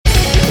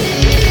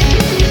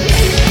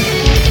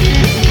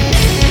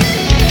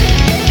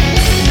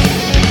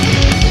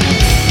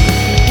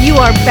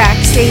are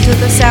backstage with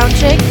the Sound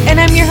Chick, and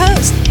I'm your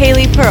host,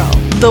 Haley Pearl,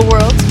 the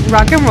world's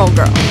rock and roll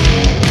girl.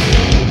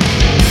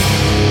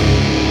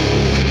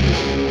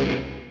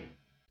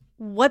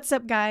 What's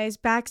up, guys?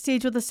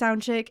 Backstage with the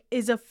Sound Chick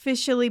is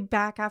officially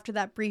back after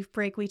that brief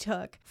break we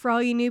took. For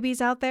all you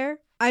newbies out there,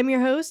 I'm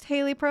your host,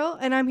 Haley Pearl,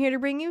 and I'm here to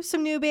bring you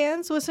some new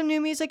bands with some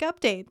new music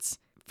updates.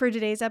 For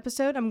today's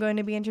episode, I'm going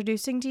to be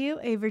introducing to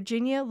you a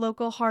Virginia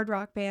local hard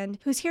rock band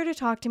who's here to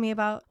talk to me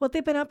about what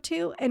they've been up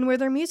to and where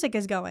their music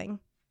is going.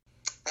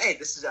 Hey,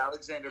 this is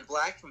Alexander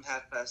Black from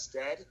Half Past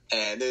Dead.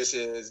 And this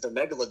is the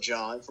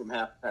Megalojon from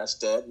Half Past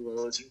Dead. You're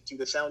listening to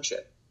the Sound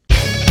Check.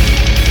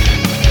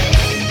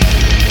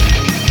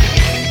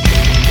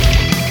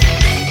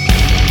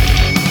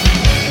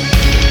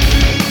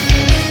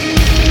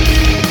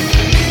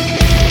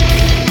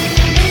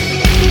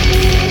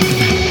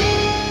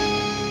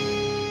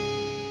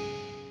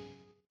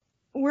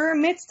 We're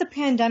amidst the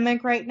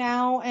pandemic right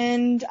now,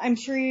 and I'm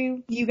sure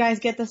you guys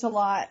get this a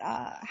lot.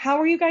 How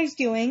are you guys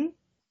doing?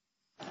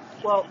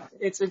 Well,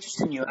 it's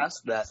interesting you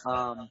asked that.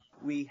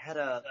 We had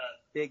a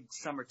big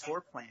summer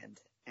tour planned,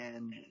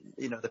 and,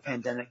 the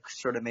pandemic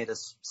sort of made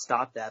us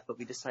stop that, but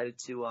we decided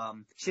to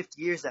shift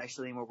gears,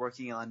 actually, and we're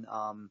working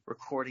on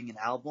recording an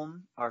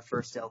album, our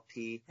first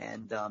LP,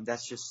 and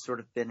that's just sort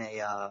of been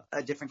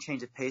a different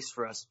change of pace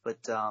for us, but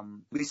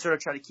we sort of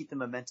try to keep the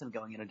momentum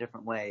going in a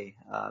different way.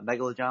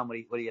 Megalojon,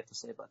 what do you have to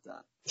say about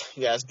that?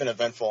 Yeah, it's been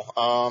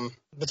eventful.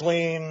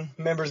 Between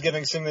members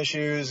giving some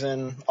issues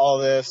and all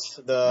this,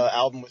 the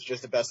album was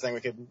just the best thing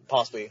we could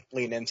possibly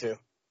lean into.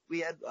 We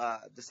had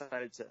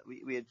decided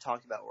we had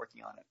talked about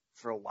working on it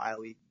for a while.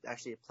 We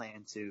actually had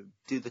planned to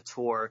do the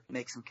tour,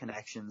 make some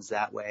connections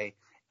that way,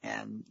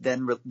 and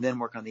then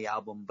work on the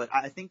album. But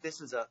I think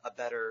this is a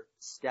better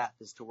step,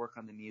 is to work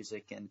on the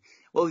music. And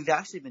what we've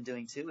actually been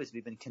doing too is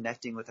we've been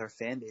connecting with our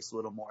fan base a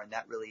little more, and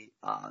that really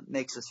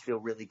makes us feel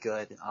really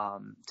good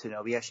to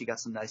know. We actually got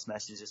some nice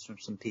messages from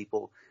some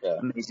people,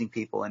 amazing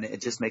people, and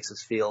it just makes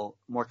us feel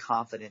more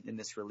confident in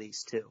this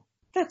release too.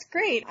 That's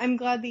great. I'm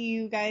glad that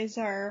you guys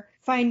are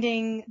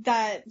finding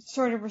that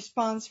sort of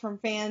response from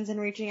fans and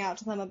reaching out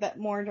to them a bit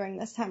more during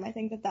this time. I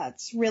think that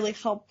that's really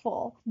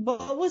helpful.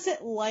 But what was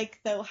it like,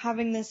 though,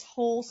 having this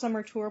whole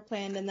summer tour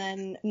planned and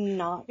then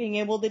not being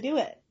able to do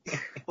it?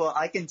 Well,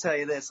 I can tell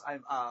you this.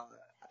 I'm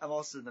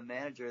also the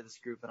manager of this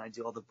group, and I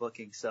do all the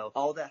booking. So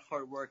all that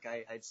hard work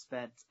I'd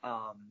spent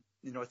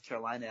in North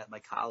Carolina at my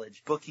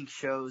college, booking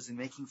shows and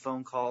making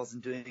phone calls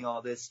and doing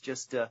all this,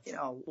 just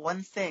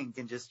one thing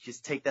can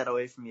just take that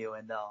away from you.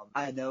 And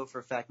I know for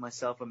a fact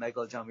myself and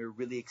Megalojon, we were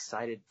really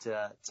excited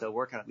to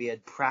work on it. We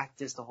had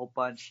practiced a whole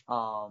bunch.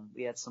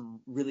 We had some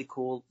really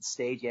cool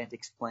stage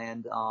antics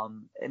planned,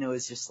 and it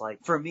was just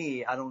like, for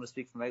me, I don't want to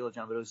speak for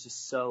Megalojon, but it was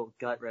just so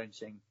gut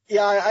wrenching.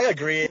 Yeah, I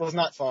agree. It was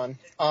not fun.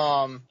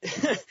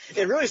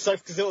 It really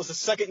sucks because it was the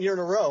second year in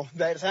a row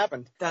that it's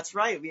happened. That's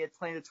right. We had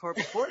planned a tour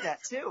before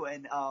that too,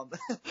 and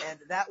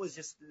that was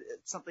just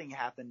something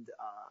happened.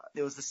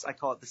 It was this, I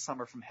call it the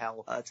summer from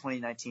hell,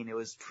 2019. It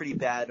was pretty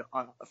bad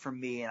for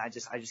me, and I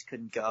just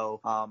couldn't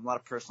go. A lot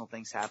of personal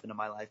things happened in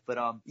my life, but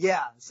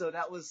so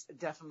that was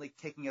definitely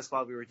kicking us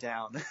while we were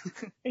down.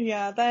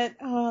 Yeah, that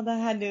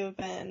had to have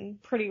been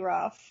pretty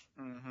rough.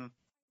 Mm-hmm.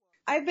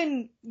 I've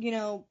been,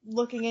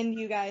 looking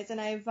into you guys,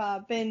 and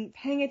I've been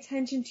paying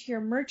attention to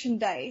your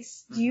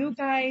merchandise. Do you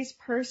guys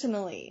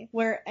personally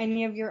wear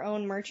any of your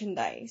own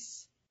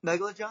merchandise?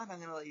 Megalojon, I'm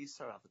going to let you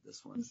start off with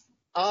this one.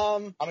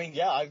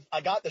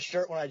 I got the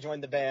shirt when I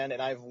joined the band,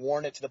 and I've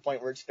worn it to the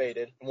point where it's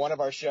faded. One of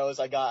our shows,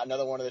 I got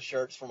another one of the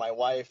shirts for my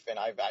wife, and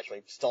I've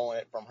actually stolen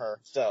it from her.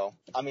 So,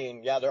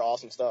 they're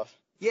awesome stuff.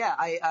 Yeah,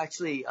 I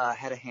actually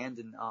had a hand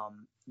in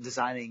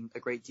designing a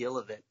great deal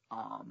of it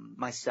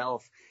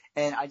myself.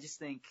 And I just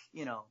think,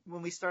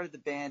 when we started the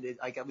band,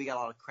 we got a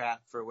lot of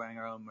crap for wearing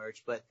our own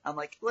merch. But I'm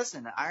like,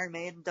 listen, Iron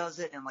Maiden does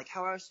it, and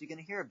how else are you going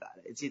to hear about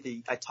it? It's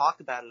either I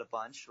talk about it a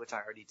bunch, which I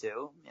already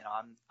do.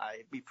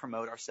 We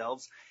promote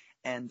ourselves.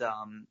 And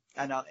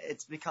I know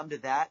it's become to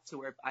that, to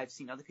where I've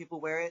seen other people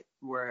wear it,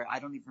 where I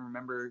don't even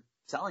remember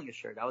selling a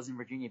shirt. I was in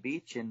Virginia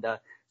Beach and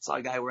saw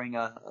a guy wearing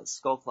a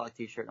Skull Clock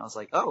t-shirt, and I was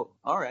like, oh,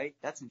 all right,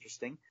 that's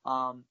interesting.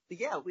 But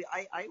yeah,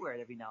 I wear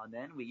it every now and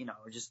then. We,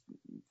 just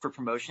for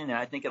promotion, and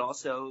I think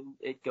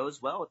it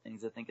goes well with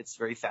things. I think it's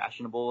very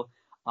fashionable.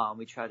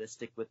 We try to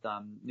stick with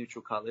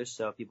neutral colors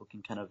so people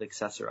can kind of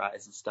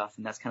accessorize and stuff,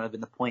 and that's kind of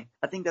been the point.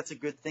 I think that's a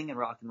good thing in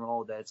rock and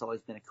roll, that it's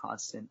always been a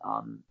constant,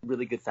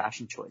 really good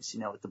fashion choice,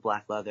 with the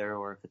black leather,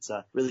 or if it's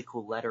a really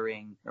cool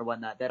lettering or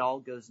whatnot. That all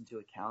goes into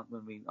account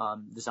when we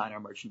design our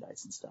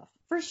merchandise and stuff.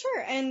 For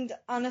sure, and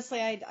honestly,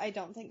 I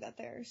don't think that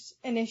there's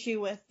an issue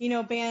with,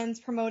 bands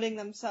promoting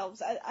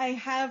themselves. I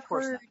have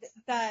heard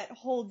that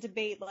whole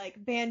debate,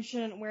 bands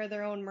shouldn't wear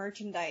their own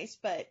merchandise,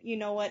 but you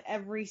know what?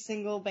 Every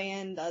single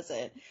band does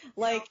it.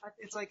 like,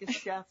 it's like a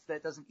chef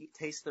that doesn't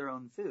taste their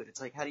own food.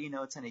 It's like, how do you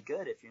know it's any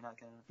good if you're not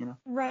gonna,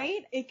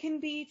 right? It can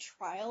be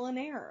trial and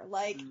error.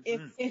 Like,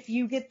 Mm-hmm. if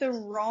you get the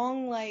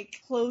wrong,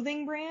 like,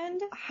 clothing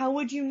brand, how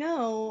would you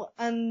know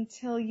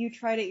until you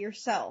tried it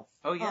yourself?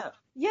 Oh, yeah.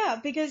 Yeah,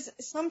 because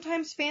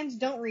sometimes fans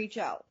don't reach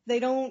out. They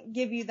don't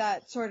give you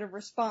that sort of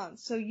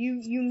response. So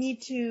you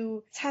need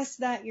to test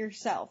that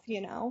yourself,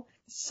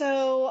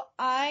 So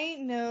I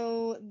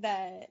know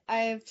that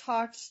I've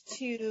talked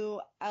to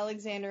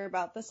Alexander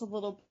about this a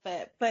little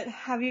bit, but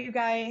have you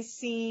guys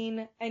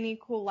seen any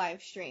cool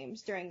live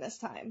streams during this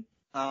time?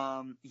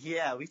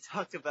 Yeah, we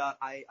talked about,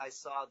 I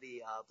saw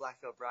the Black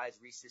Veil Brides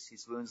Restitch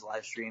These Wounds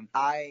live stream.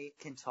 I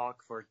can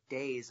talk for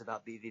days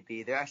about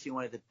BVB. They're actually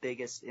one of the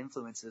biggest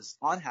influences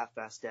on Half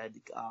Past Dead.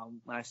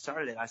 When I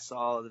started it, I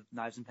saw the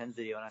Knives and Pens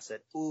video and I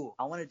said, ooh,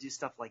 I want to do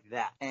stuff like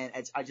that. And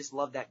I just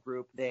love that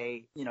group.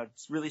 They,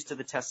 really stood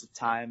the test of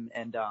time.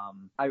 And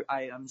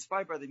I'm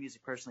inspired by the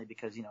music personally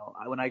because,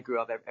 when I grew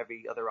up,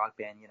 every other rock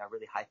band,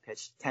 really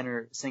high-pitched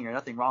tenor singer,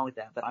 nothing wrong with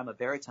that. But I'm a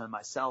baritone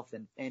myself,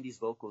 and Andy's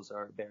vocals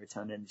are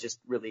baritone, and just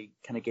really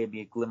kind of gave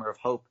me a glimmer of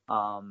hope.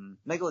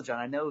 Megalojon,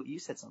 I know you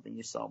said something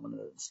you saw one of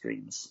the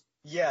streams.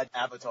 Yeah,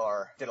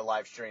 Avatar did a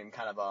live stream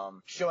kind of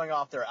showing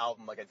off their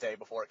album like a day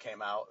before it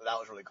came out. That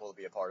was really cool to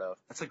be a part of.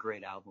 That's a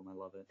great album. I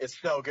love it. It's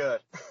so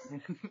good.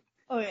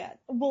 Oh, yeah.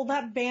 Well,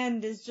 that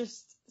band is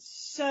just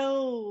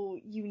so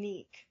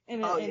unique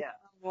in a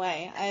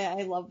way.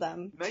 I love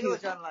them.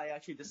 Megalojon and I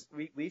actually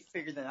we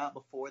figured them out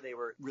before they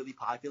were really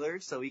popular,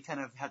 so we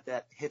kind of have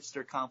that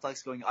hipster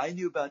complex going, I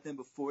knew about them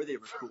before they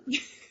were cool.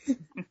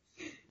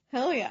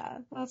 Hell yeah,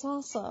 that's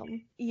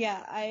awesome.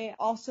 Yeah, I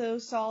also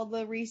saw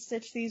the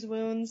Restitch These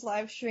Wounds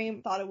live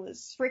stream. Thought it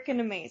was freaking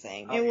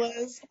amazing. It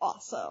was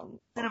awesome.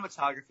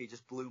 Cinematography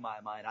just blew my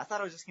mind. I thought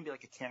it was just gonna be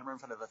like a camera in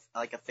front of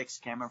a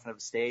fixed camera in front of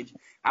a stage.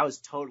 I was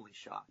totally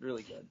shocked.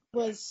 Really good.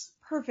 Was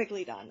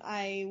perfectly done.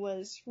 I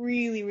was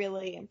really,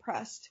 really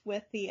impressed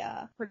with the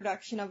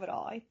production of it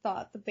all. I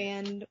thought the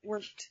band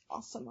worked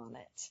awesome on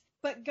it.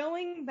 But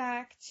going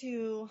back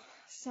to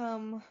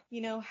some,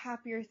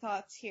 happier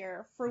thoughts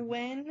here, for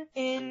when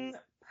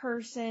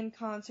in-person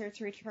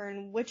concerts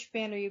return, which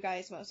band are you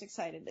guys most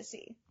excited to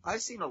see?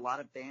 I've seen a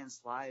lot of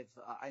bands live.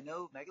 I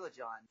know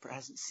Megalojon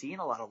hasn't seen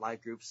a lot of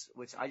live groups,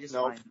 which I just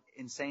find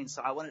insane.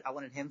 So I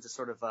wanted him to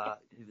sort of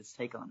do his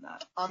take on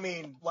that. I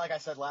mean, like I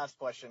said last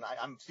question,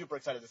 I'm super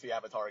excited to see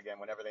Avatar again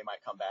whenever they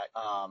might come back.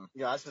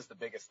 That's just the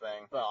biggest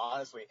thing. But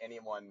honestly,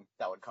 anyone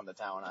that would come to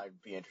town,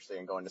 I'd be interested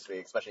in going to see,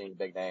 especially any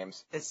big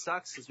names. It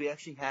sucks because we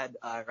actually had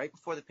right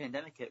before the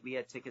pandemic hit, we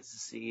had tickets to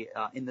see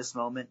In This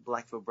Moment,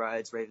 Black Veil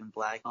Brides, Raven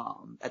Black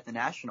at the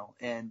National,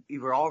 and we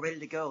were all ready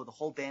to go. The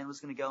whole band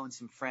was going to go and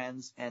some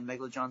friends. And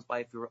Megalojon's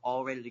wife, we were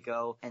all ready to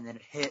go, and then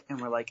it hit,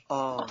 and we're like,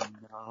 oh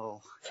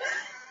no.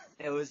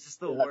 It was just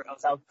the worst. I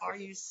was like, are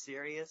you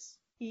serious?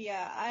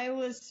 Yeah, I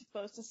was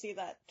supposed to see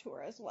that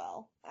tour as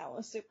well. I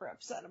was super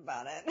upset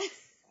about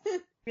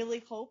it.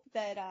 Really hope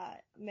that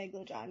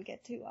Megalojon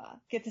get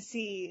to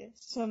see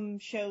some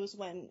shows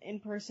when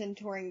in-person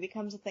touring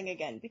becomes a thing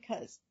again,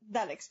 because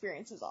that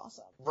experience is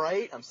awesome.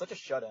 Right? I'm such a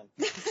shut-in.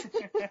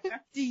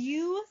 Do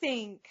you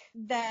think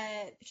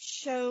that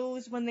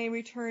shows when they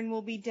return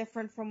will be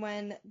different from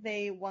when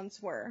they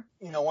once were?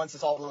 Once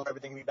it's all over,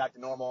 everything will be back to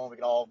normal, we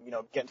can all,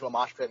 get into a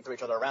mosh pit and throw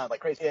each other around like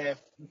crazy.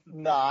 If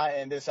not,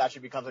 and this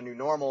actually becomes a new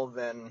normal,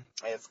 then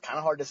it's kind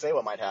of hard to say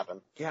what might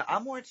happen. Yeah,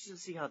 I'm more interested to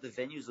see how the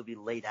venues will be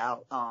laid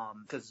out,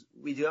 because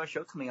we do have a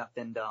show coming up,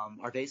 and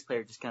our bass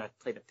player just kind of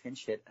played a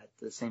pinch hit at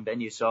the same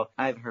venue, so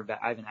I haven't heard back.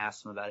 I haven't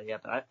asked him about it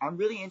yet, but I'm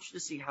really interested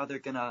to see how they're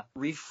gonna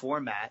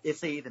reformat, if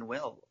they even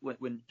will,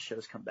 when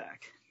shows come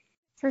back.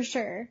 For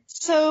sure.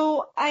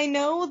 So I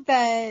know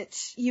that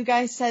you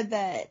guys said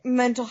that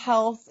mental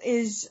health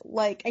is,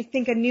 like, I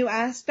think a new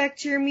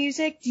aspect to your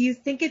music. Do you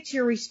think it's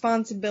your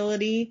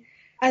responsibility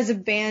as a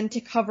band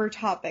to cover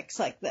topics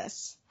like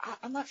this?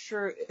 I'm not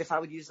sure if I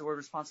would use the word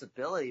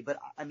responsibility, but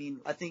I mean,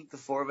 I think the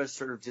four of us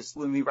sort of just,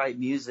 when we write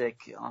music,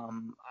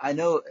 I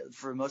know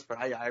for the most part,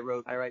 I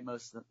write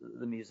most of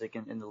the music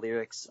and the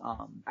lyrics.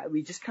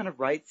 We just kind of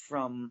write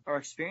from our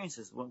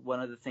experiences. One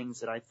of the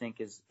things that I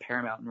think is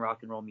paramount in rock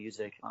and roll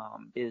music,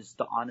 is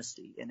the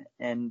honesty in it.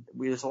 And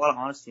there's a lot of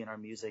honesty in our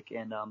music,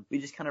 and we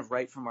just kind of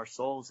write from our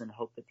souls and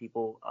hope that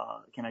people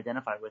can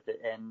identify with it.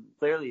 And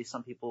clearly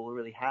some people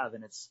really have,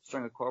 and it's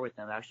struck a chord with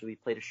them. Actually, we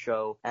played a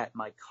show at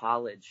my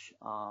college,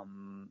 I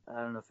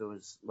don't know if it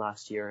was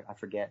last year, I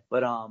forget,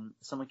 but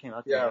someone came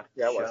up to us after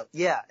the show.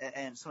 Yeah,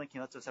 and someone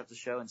came up to us after the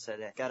show and said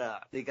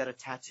they got a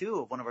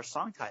tattoo of one of our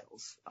song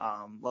titles,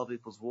 Love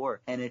Equals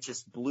War, and it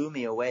just blew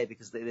me away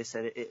because they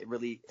said it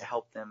really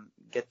helped them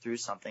get through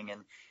something.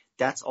 And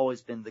that's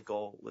always been the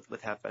goal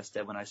with Half Past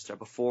Dead. When I started,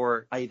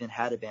 before I even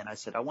had a band, I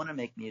said I want to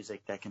make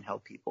music that can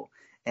help people.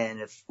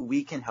 And if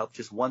we can help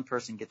just one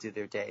person get through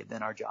their day,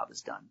 then our job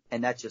is done.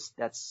 And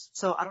that's,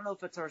 so I don't know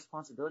if it's our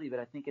responsibility, but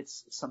I think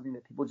it's something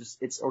that people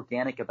it's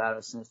organic about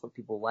us, and it's what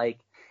people like.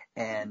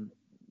 And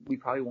we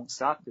probably won't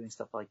stop doing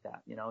stuff like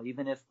that.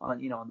 Even if on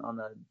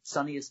the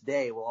sunniest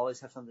day, we'll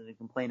always have something to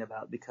complain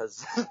about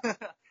because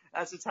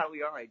that's just how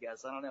we are, I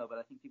guess. I don't know, but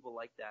I think people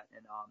like that,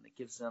 and it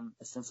gives them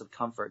a sense of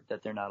comfort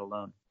that they're not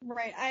alone.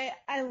 Right.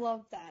 I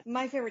love that.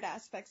 My favorite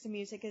aspects of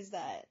music is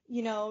that,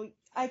 you know,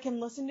 I can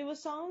listen to a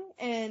song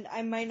and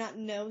I might not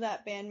know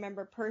that band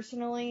member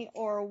personally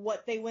or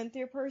what they went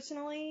through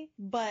personally,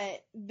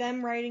 but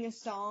them writing a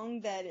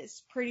song that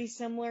is pretty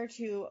similar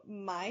to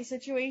my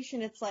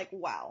situation, it's like,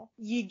 wow,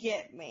 you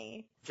get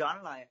me. John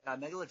and I,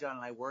 Megalojon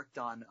and I worked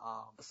on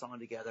a song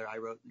together. I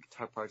wrote the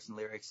guitar parts and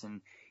lyrics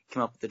and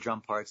came up with the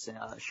drum parts, and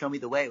Show Me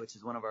the Way, which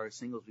is one of our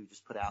singles we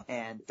just put out.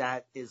 And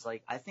that is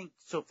like, I think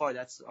so far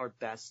that's our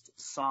best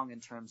song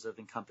in terms of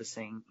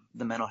encompassing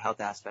the mental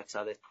health aspects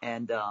of it.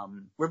 And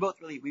we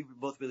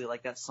both really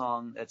like that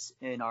song. That's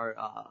in our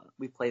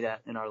we play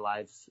that in our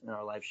live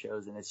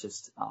shows, and it's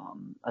just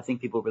I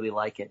think people really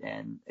like it,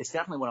 and it's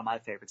definitely one of my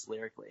favorites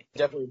lyrically.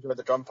 Definitely enjoyed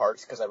the drum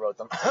parts because I wrote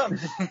them.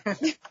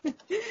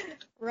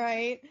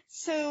 Right.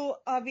 So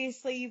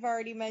obviously you've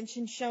already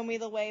mentioned Show Me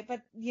the Way,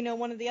 but you know,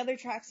 one of the other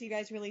tracks you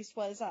guys released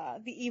was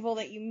The Evil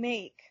That You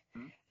Make.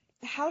 Mm-hmm.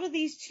 How do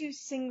these two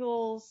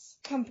singles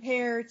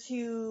compare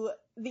to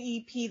the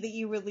EP that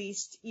you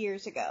released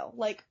years ago?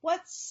 Like,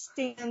 what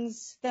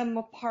stands them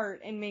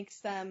apart and makes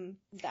them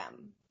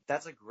them?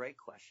 That's a great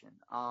question.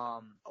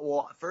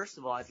 Well, first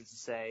of all, I have to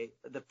say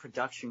the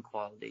production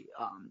quality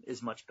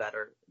is much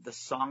better. The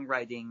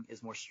songwriting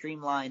is more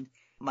streamlined.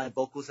 My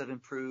vocals have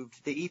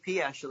improved. The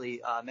EP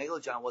actually,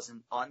 Megalojon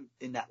wasn't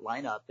in that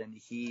lineup, and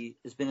he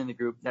has been in the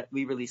group that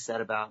we released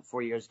that about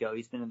 4 years ago.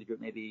 He's been in the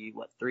group maybe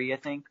 3, I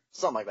think.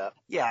 Something like that.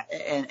 Yeah,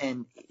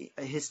 and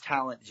his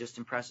talent just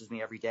impresses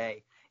me every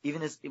day.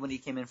 Even when he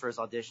came in for his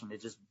audition,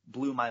 it just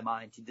blew my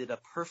mind. He did a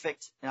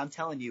perfect, and I'm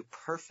telling you,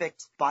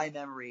 perfect by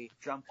memory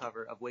drum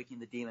cover of Waking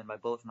the Demon by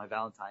Bullet for My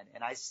Valentine.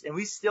 And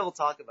we still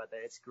talk about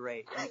that. It's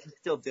great. And we can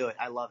still do it.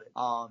 I love it.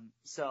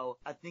 So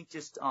I think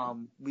just,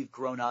 we've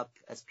grown up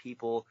as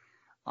people,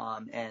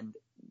 and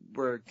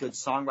we're good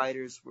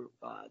songwriters.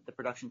 The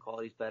production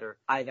quality is better.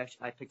 I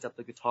picked up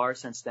the guitar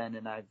since then,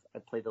 and I've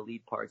played the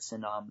lead parts,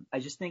 and I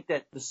just think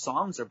that the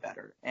songs are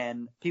better,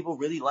 and people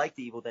really like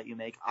The Evil That You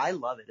Make. I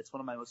love it. It's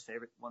one of my most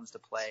favorite ones to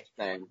play.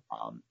 Same.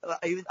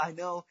 I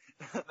know,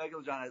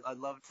 Megalojon, I'd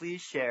love.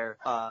 Please share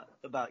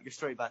about your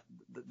story about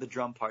the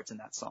drum parts in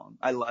that song.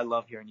 I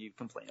love hearing you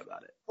complain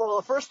about it. Well,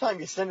 the first time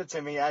you sent it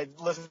to me, I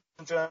listened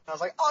to it and I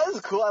was like, oh, this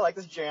is cool. I like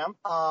this jam.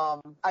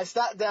 I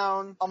sat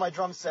down on my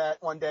drum set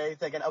one day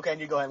thinking, okay, I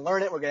need to go ahead and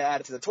learn it. We're going to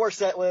add it to the tour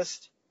set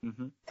list.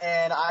 Mm-hmm.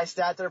 And I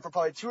sat there for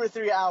probably 2 or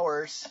 3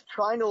 hours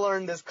trying to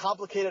learn this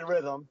complicated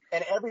rhythm.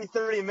 And every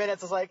 30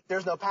 minutes, I was like,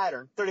 there's no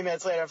pattern. 30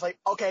 minutes later, I was like,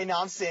 okay,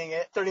 now I'm seeing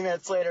it. 30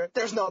 minutes later,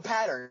 there's no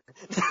pattern.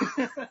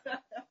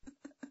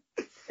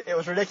 It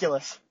was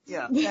ridiculous.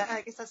 Yeah,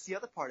 I guess that's the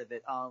other part of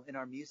it. In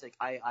our music,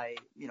 I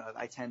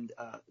attend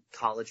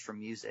college for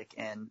music,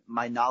 and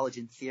my knowledge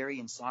in theory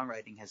and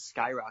songwriting has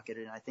skyrocketed,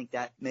 and I think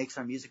that makes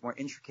our music more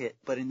intricate.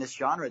 But in this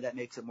genre, that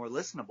makes it more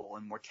listenable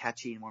and more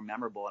catchy and more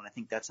memorable, and I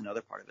think that's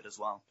another part of it as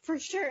well. For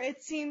sure.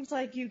 It seems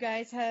like you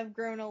guys have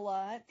grown a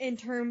lot in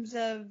terms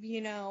of,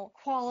 you know,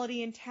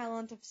 quality and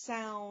talent of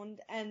sound,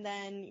 and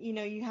then, you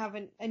know, you have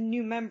a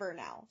new member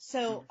now.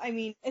 So, I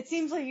mean, it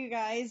seems like you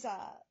guys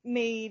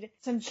made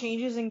some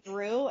changes and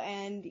grew,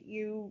 and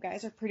you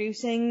guys are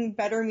producing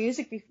better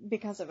music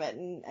because of it,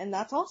 and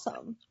that's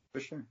awesome. For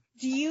sure.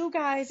 Do you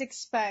guys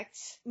expect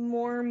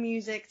more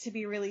music to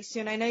be released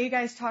soon? I know you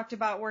guys talked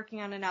about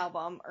working on an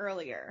album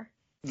earlier.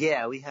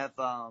 Yeah, we have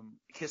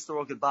Kiss the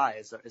World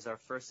Goodbye is our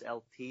first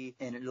LP,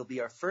 and it'll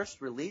be our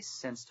first release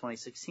since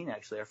 2016,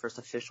 actually, our first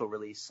official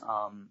release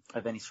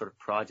of any sort of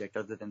project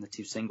other than the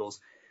 2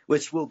 singles,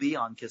 which will be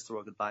on Kiss the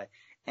World Goodbye.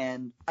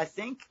 And I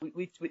think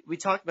we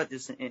talked about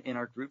this in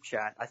our group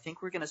chat. I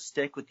think we're going to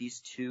stick with these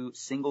 2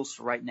 singles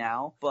right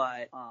now.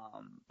 But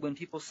when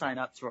people sign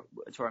up to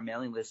our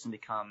mailing list and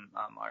become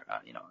our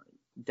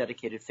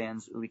dedicated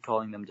fans, we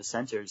calling them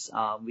dissenters,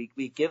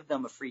 we give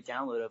them a free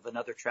download of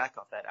another track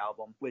off that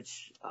album,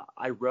 which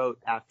I wrote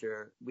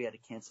after we had to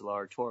cancel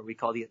our tour. We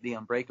called it the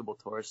Unbreakable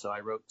tour, so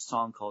I wrote a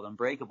song called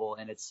Unbreakable,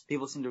 and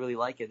people seem to really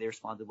like it. They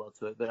responded well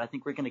to it, but I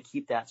think we're going to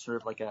keep that sort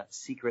of like a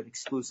secret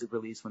exclusive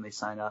release when they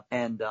sign up.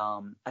 And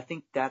I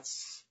think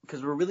that's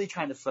because we're really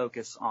trying to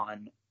focus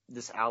on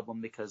this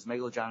album, because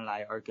Megalojon and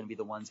I are going to be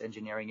the ones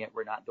engineering it.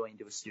 We're not going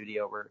to a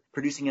studio. We're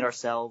producing it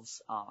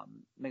ourselves.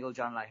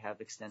 Megalojon and I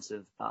have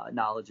extensive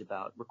knowledge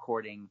about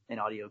recording and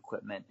audio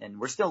equipment, and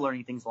we're still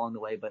learning things along the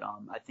way, but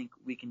I think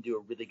we can do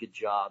a really good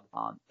job.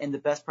 And the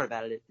best part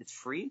about it, it's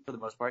free for the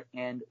most part,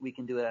 and we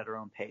can do it at our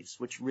own pace,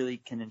 which really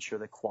can ensure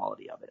the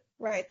quality of it.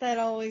 Right. That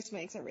always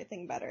makes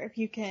everything better if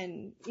you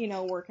can,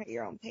 work at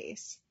your own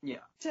pace. Yeah.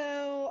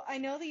 So I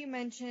know that you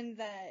mentioned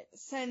that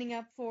signing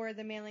up for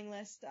the mailing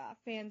list,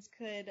 fans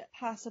could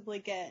possibly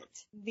get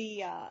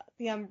the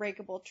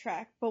Unbreakable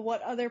track, but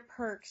what other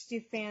perks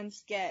do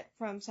fans get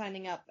from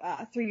signing up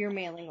through your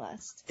mailing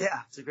list? Yeah,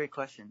 it's a great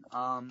question.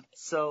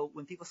 So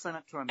when people sign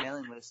up to our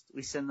mailing list,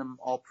 we send them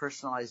all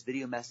personalized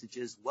video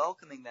messages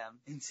welcoming them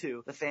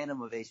into the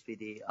fandom of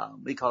HPD.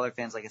 We call our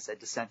fans, like I said,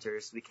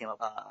 dissenters. We came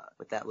up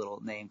with that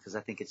little name because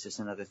I think it's just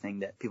another thing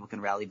that people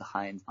can rally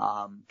behind.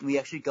 We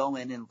actually go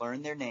in and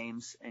learn their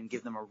names and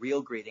give them a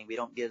real greeting. We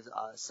don't give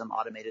some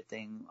automated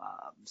thing.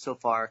 So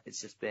far,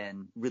 it's just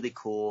been really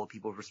cool.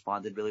 People have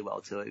responded really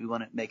well to it. We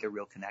want to make a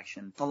real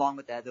connection. Along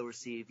with that, they'll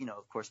receive,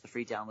 of course, the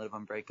free download of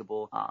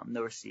Unbreakable.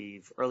 They'll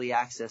receive early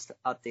access to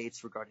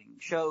updates regarding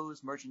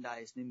shows,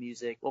 merchandise, new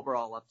music, what we're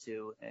all up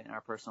to in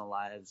our personal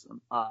lives,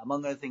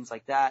 among other things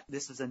like that.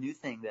 This is a new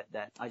thing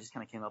that I just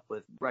kind of came up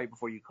with right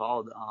before you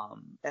called.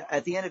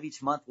 At the end of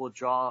each month, we'll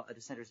draw a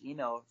dissenter's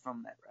email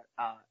from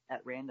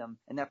at random,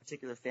 and that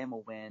particular fan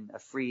will win a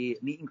free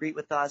meet and greet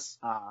with us.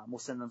 We'll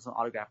send them some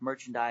autographed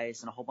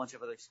merchandise and a whole bunch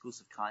of other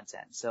exclusive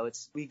content. So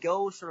we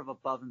go sort of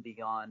above and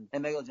beyond.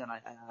 And Megalojon,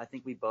 I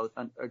think we both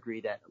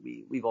agree that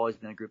we've always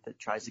been a group that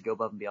tries to go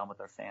above and beyond with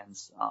our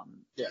fans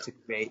to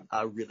create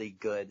a really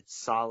good,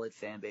 solid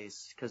fan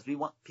base, because we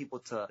want people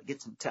to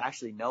get to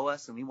actually know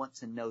us, and we want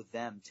to know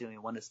them too. And we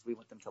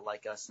want them to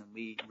like us, and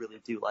we really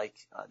do like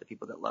the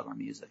people that love our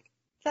music.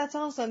 That's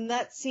awesome.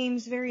 That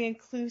seems very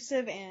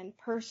inclusive and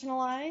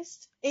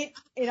personalized. It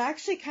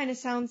actually kind of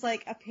sounds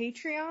like a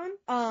Patreon,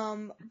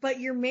 but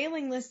your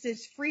mailing list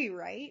is free,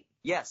 right?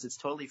 Yes, it's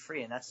totally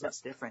free, and that's what's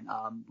different.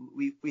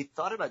 We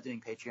thought about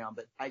doing Patreon,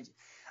 but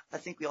I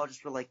think we all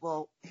just were like,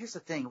 well, here's the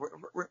thing.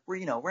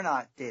 We're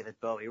not David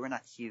Bowie. We're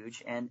not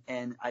huge. And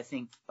I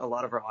think a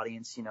lot of our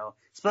audience,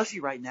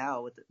 especially right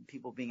now with the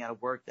people being out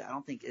of work, I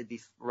don't think it'd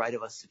be right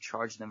of us to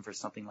charge them for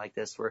something like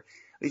this, where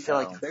we feel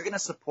like if they're going to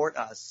support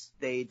us,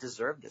 they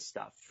deserve this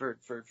stuff for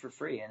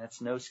free, and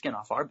it's no skin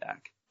off our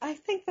back. I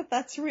think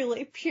that's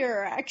really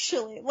pure,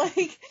 actually.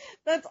 Like,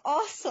 that's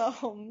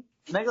awesome.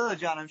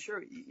 Megalojon, I'm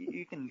sure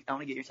you can, I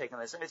want to get your take on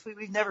this.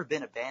 We've never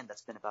been a band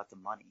that's been about the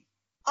money.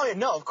 Oh, yeah,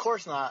 no, of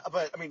course not.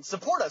 But,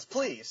 support us,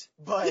 please.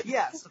 But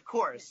yes, of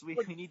course. We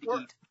need to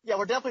eat. Yeah,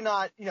 we're definitely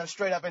not,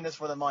 straight up in this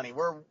for the money.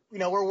 We're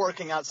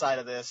working outside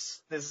of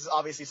this. This is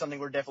obviously something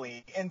we're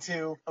definitely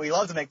into. We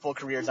love to make full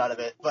careers out of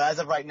it. But as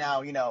of right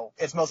now,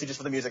 it's mostly just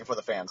for the music and for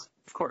the fans.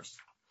 Of course.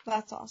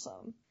 That's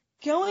awesome.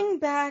 Going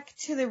back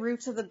to the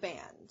roots of the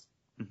band,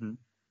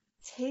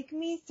 take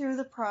me through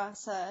the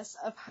process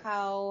of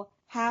how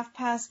Half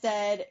Past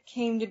Dead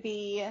came to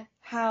be,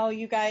 how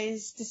you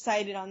guys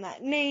decided on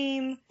that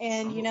name,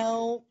 and,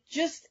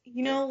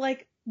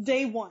 like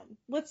day one.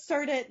 Let's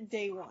start at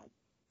day one.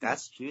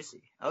 That's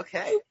juicy.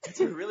 Okay. That's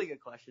a really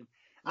good question.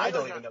 I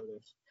don't even know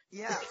this.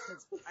 Yeah,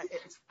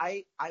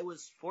 I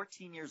was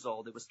 14 years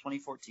old. It was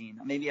 2014.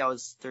 Maybe I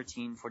was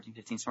 13, 14,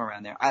 15, somewhere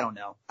around there. I don't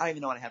know. I don't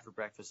even know what I had for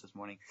breakfast this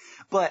morning.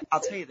 But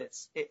I'll tell you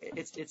this.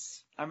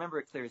 I remember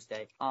it clear as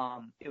day.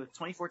 It was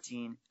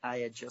 2014. I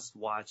had just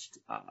watched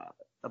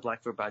a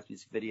Blackbird Brides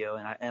music video,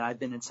 and I've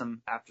been in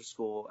some after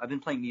school. I've been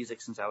playing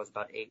music since I was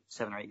about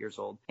 7 or 8 years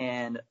old.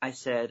 And I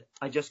said,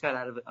 I just got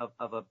out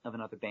of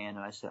another band,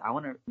 and I said, I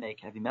want to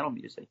make heavy metal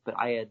music, but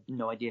I had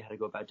no idea how to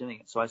go about doing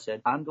it. So I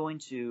said, I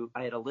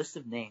had a list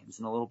of names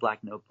in a little black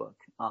notebook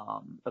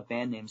of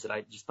band names that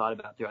I just thought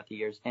about throughout the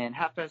years. And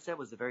Half Past Dead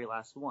was the very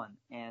last one.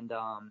 And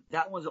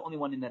that was the only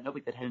one in that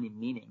notebook that had any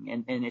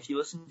meaning. And if you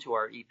listen to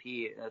our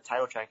EP,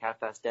 title track, Half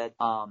Past Dead,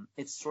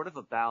 it's sort of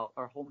about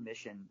our whole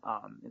mission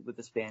with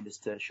this band is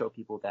to show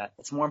people that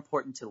it's more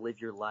important to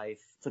live your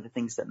life for the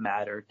things that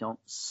matter. Don't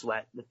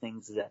sweat the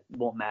things that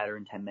won't matter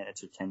in 10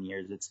 minutes or 10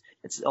 years.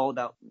 It's all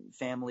about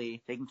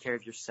family, taking care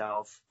of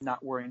yourself,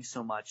 not worrying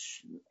so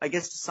much. I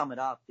guess to sum it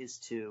up is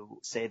to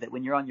say that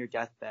when you're on your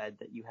deathbed,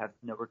 that you have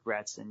no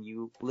regrets and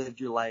you lived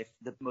your life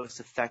the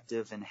most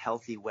effective and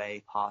healthy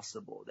way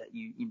possible, that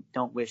you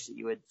don't wish that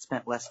you had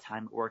spent less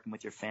time working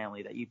with your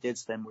family, that you did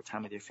spend more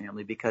time with your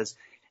family, because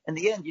in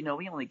the end,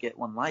 we only get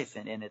one life,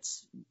 and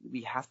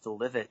we have to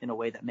live it in a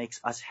way that makes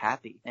us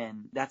happy.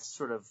 And that's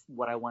sort of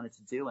what I wanted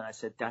to do. And I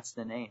said, that's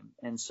the name.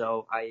 And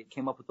so I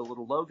came up with a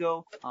little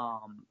logo,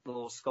 the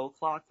little skull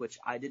clock, which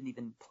I didn't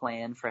even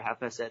plan for Half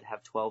Past Dead to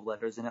have 12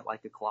 letters in it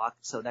like a clock.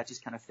 So that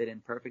just kind of fit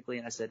in perfectly.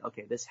 And I said,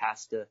 okay, this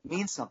has to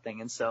mean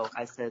something. And so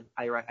I said,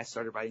 I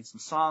started writing some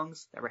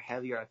songs that were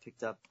heavier.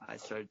 I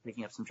started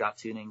picking up some drop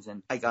tunings,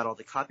 and I got all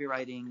the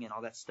copywriting and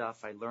all that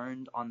stuff. I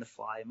learned on the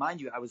fly. Mind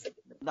you, I was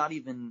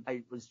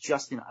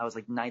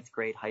like ninth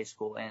grade high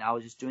school, and I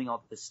was just doing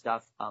all this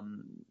stuff,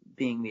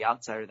 being the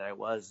outsider that I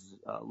was,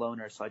 a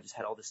loner. So I just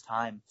had all this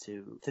time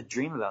to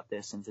dream about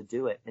this and to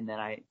do it. And then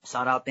I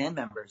sought out band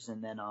members,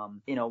 and then,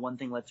 one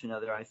thing led to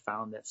another. I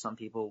found that some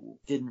people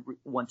didn't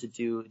want to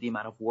do the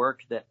amount of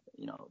work that,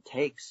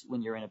 takes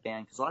when you're in a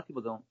band, because a lot of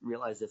people don't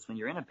realize this. When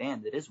you're in a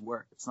band, it is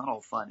work. It's not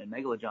all fun. And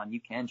Megalojon, you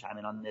can chime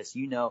in on this.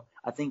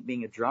 I think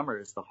being a drummer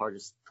is the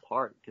hardest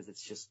part, because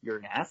it's just, you're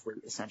an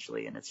athlete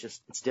essentially, and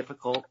it's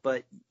difficult.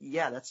 But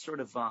yeah, that's sort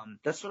of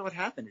what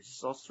happened. It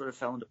just all sort of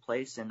fell into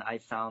place, and I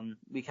found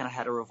we kind of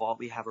had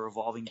we have a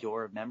revolving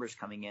door of members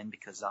coming in,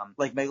 because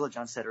like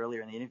Megalojon said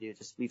earlier in the interview,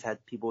 just we've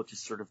had people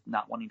just sort of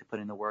not wanting to put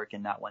in the work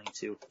and not wanting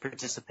to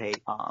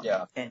participate.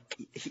 And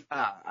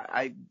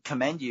I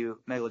commend you,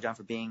 Megalojon,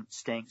 for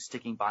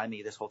sticking by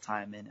me this whole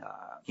time, and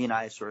he and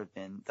I have sort of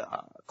been the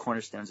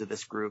cornerstones of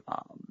this group.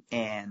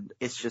 And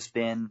it's just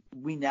been,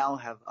 we now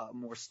have a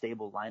more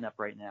stable lineup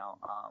right now.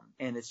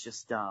 And it's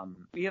just,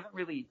 we haven't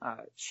really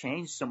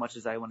changed so much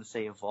as I want to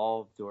say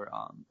evolved or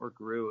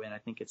grew. And I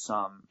think it's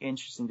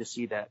interesting to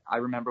see that. I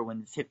remember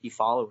when 50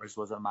 followers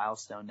was a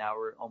milestone. Now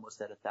we're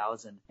almost at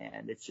 1,000,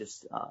 and it's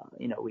just,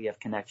 we have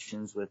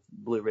connections with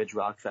Blue Ridge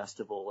Rock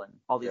Festival and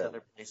all these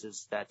other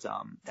places that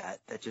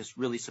just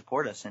really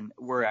support us. And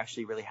we're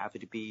actually really happy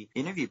to be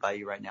interviewed by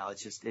you right now.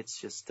 It's just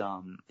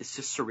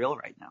surreal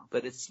right now,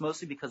 but it's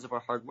mostly because of our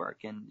hard work,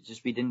 and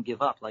just, we didn't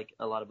give up like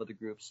a lot of other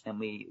groups, and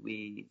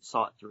we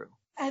saw it through.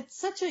 At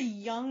such a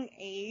young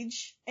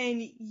age,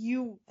 and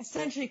you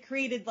essentially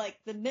created like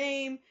the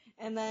name,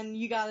 and then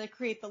you got to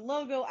create the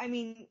logo. I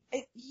mean,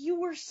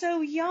 you were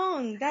so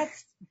young.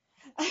 That's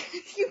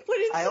you put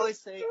in. I always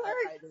say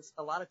there's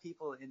a lot of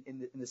people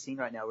in the scene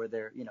right now where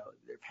their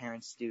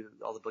parents do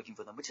all the booking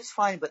for them, which is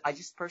fine. But I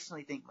just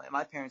personally think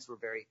my parents were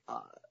very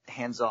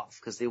hands off,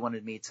 because they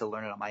wanted me to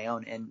learn it on my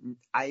own. And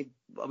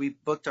we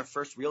booked our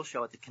first real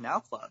show at the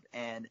Canal Club,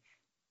 and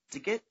to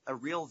get a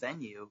real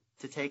venue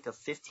to take a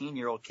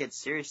 15-year-old kid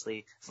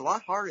seriously is a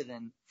lot harder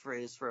than for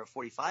a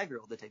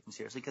 45-year-old to take them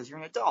seriously, because you're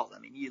an adult. I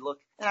mean, you look,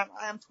 and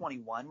I'm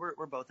 21.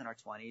 We're both in our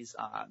 20s,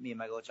 me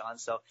and Megalojon.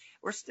 So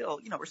we're still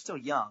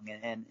young,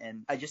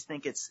 and I just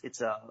think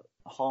it's a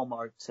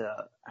hallmark to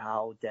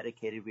how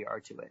dedicated we are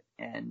to it.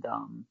 And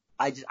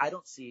I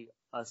don't see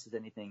us as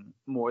anything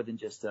more than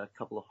just a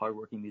couple of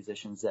hardworking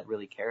musicians that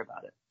really care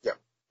about it. Yeah.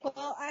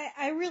 Well,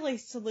 I really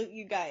salute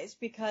you guys,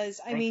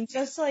 because I mean,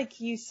 just like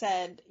you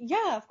said,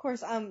 yeah, of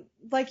course,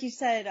 like you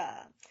said,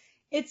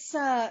 it's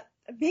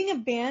being a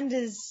band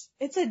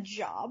it's a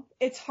job.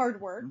 It's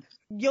hard work.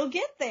 Mm-hmm. You'll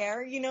get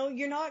there,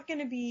 you're not going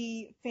to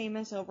be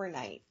famous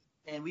overnight.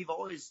 And we've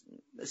always,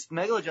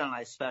 Megalojon and I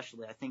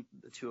especially, I think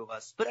the two of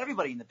us, but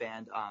everybody in the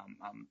band,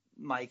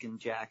 Mike and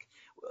Jack,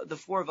 the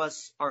four of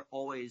us have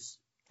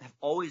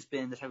always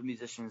been the type of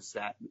musicians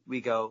that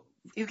we go,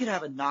 you could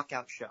have a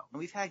knockout show. And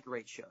we've had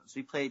great shows.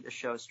 We played a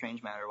show,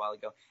 Strange Matter, a while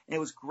ago, and it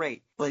was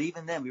great. But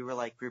even then, we were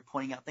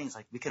pointing out things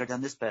like, we could have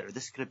done this better.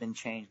 This could have been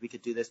changed. We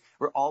could do this.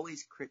 We're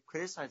always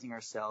criticizing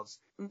ourselves.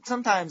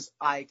 Sometimes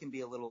I can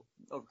be a little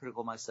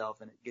overcritical myself,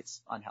 and it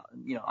gets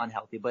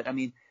unhealthy. But I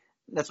mean,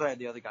 that's what I have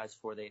the other guys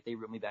for. They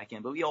reel me back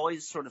in. But we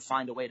always sort of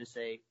find a way to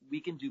say,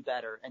 we can do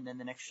better. And then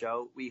the next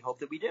show, we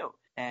hope that we do.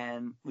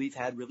 And we've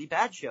had really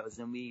bad shows,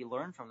 and we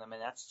learn from them.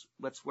 And that's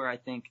where I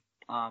think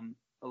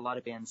a lot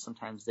of bands,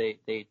 sometimes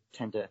they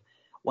tend to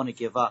want to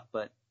give up.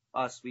 But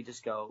us, we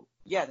just go,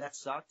 yeah, that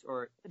sucked,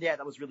 or yeah,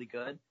 that was really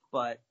good.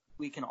 But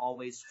we can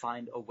always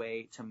find a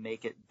way to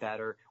make it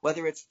better,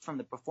 whether it's from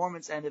the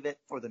performance end of it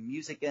or the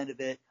music end of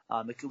it.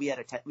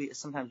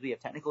 Sometimes we have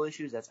technical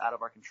issues that's out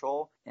of our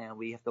control, and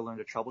we have to learn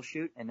to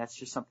troubleshoot. And that's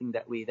just something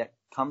that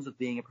comes with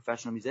being a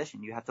professional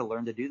musician. You have to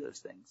learn to do those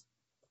things.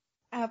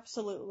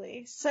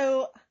 Absolutely.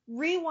 So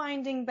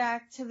rewinding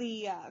back to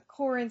the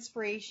core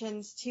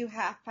inspirations to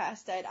Half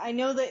Past Dead, I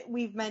know that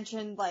we've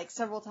mentioned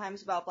several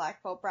times about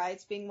Black Veil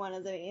Brides being one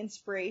of the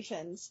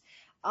inspirations.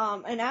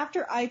 And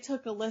after I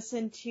took a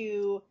listen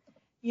to,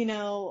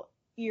 your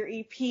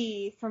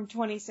EP from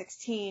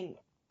 2016,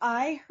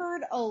 I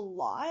heard a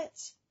lot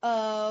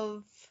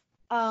of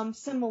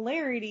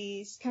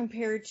similarities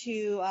compared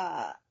to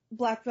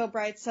Black Veil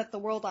Brides Set the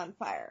World on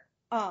Fire.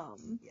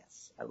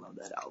 Yes, I love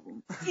that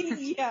album.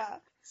 Yeah.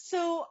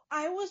 So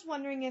I was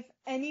wondering if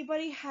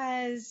anybody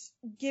has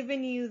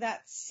given you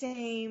that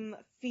same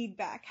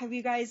feedback. Have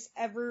you guys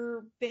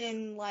ever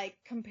been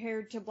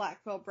compared to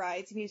Black Veil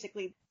Brides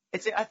musically?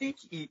 I think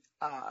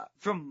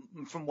from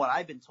what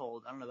I've been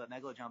told, I don't know about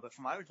Megalojon, but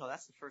from what I've been told,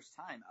 that's the first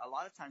time. A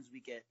lot of times we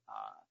get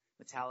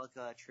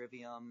Metallica,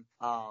 Trivium,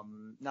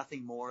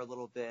 Nothing More, a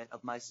little bit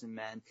of Mice and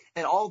Men,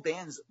 and all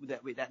bands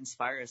that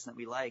inspire us and that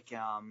we like.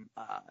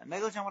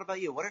 Megalojon, what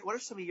about you? What are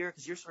some of your?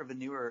 Because you're sort of a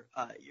newer.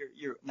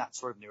 You're not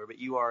sort of newer, but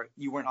you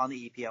weren't on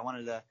the EP. I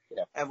wanted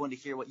everyone to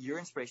hear what your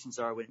inspirations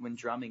are when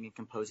drumming and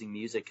composing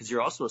music, because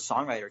you're also a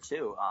songwriter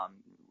too.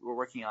 We're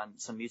working on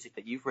some music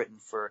that you've written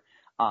for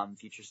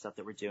future stuff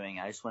that we're doing.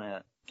 I just want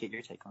to get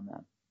your take on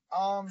that.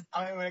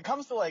 I mean, when it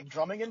comes to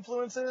drumming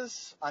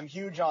influences, I'm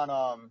huge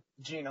on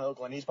Gene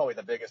Hoglan. He's probably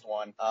the biggest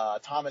one.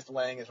 Thomas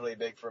Lang is really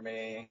big for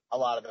me. A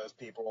lot of those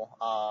people.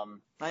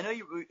 I know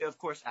you, of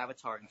course,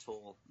 Avatar and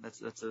Tool.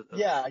 That's a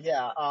yeah.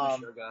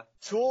 sure guy.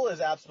 Tool is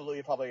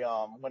absolutely probably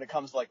when it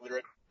comes to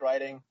lyric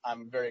writing,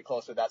 I'm very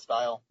close to that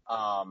style.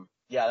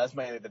 Yeah, that's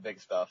mainly the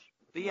big stuff.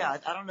 But yeah,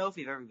 I don't know if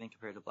we've ever been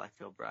compared to Black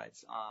Veil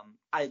Brides.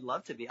 I'd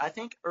love to be. I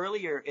think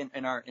earlier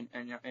in our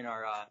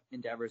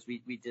endeavors,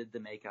 we did the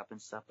makeup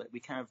and stuff, but we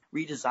kind of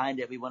redesigned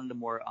it. We wanted to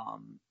more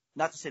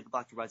not to say the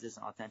Black Veil Brides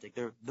isn't authentic;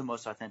 they're the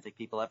most authentic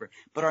people ever.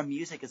 But our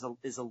music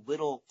is a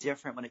little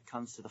different when it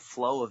comes to the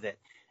flow of it.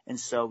 And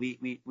so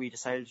we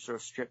decided to sort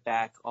of strip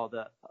back all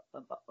the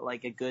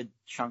like a good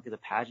chunk of the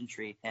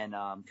pageantry, and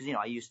because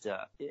I used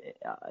to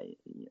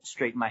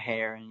straighten my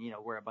hair and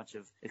wear a bunch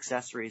of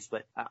accessories,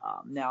 but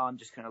now I'm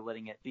just kind of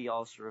letting it be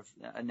all sort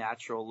of a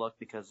natural look,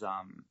 because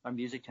our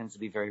music tends to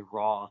be very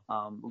raw,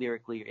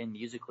 lyrically and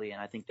musically, and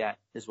I think that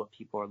is what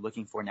people are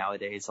looking for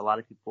nowadays. A lot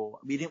of people,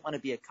 we didn't want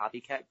to be a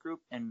copycat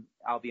group, and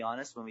I'll be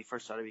honest, when we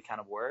first started, we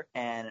kind of were,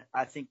 and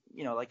I think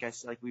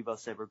like we both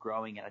said, we're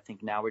growing, and I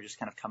think now we're just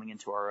kind of coming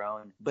into our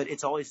own. But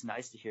it's always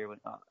nice to hear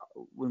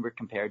when we're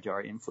compared to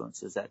our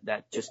influences,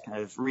 that just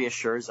kind of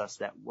reassures us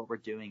that what we're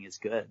doing is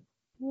good.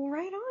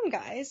 Right on,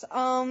 guys.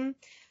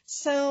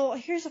 So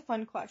here's a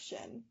fun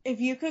question. If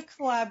you could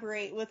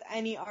collaborate with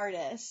any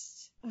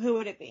artist, who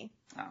would it be?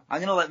 I'm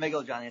going to let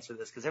Megalojon answer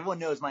this, because everyone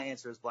knows my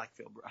answer is Black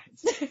Veil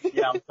Brides.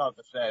 Yeah, I'm about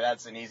to say,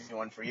 that's an easy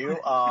one for you.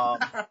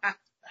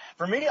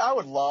 For me, I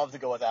would love to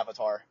go with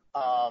Avatar.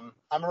 I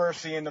remember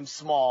seeing them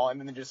small and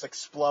then they just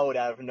explode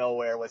out of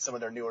nowhere with some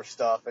of their newer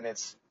stuff, and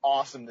it's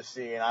awesome to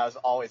see, and I've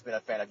always been a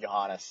fan of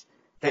Johannes.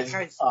 His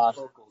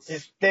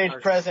stage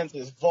presence,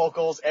 his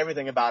vocals,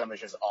 everything about him is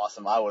just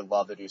awesome. I would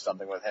love to do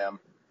something with him.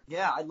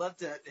 Yeah, I'd love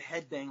to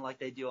headbang like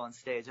they do on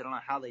stage. I don't know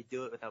how they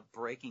do it without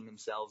breaking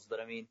themselves, but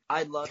I mean,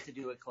 I'd love to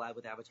do a collab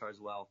with Avatar as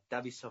well.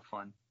 That'd be so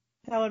fun.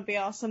 That would be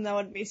awesome. That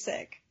would be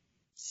sick.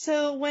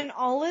 So when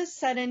all is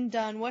said and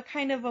done, what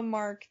kind of a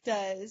mark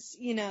does,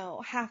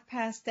 Half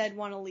Past Dead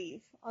want to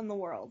leave on the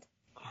world?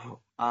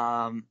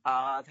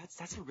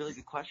 That's a really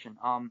good question.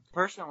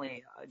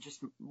 Personally,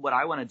 just what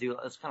I want to do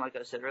is kind of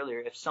like I said earlier,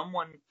 if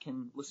someone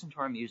can listen to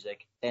our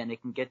music and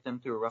it can get them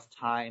through a rough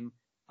time,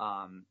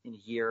 in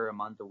a year, a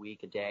month, a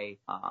week, a day,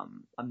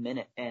 a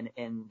minute, and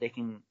they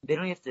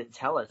don't have to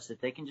tell us, that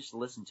they can just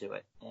listen to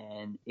it,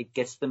 and it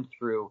gets them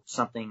through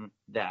something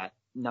that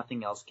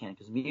nothing else can,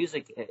 because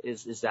music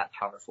is that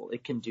powerful.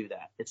 It can do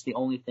that. It's the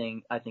only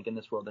thing I think in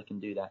this world that can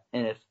do that.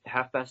 And if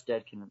Half Past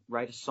Dead can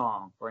write a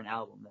song or an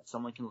album that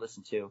someone can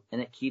listen to,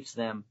 and it keeps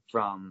them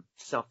from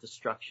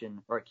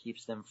self-destruction, or it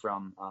keeps them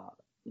from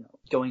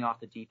going off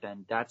the deep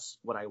end, that's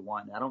what I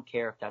want. I don't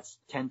care if that's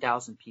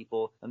 10,000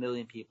 people, 1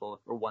 million people,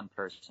 or one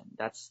person.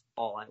 That's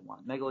all I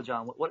want.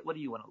 Megalojon, what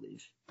do you want to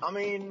leave? I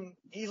mean,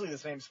 easily the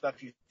same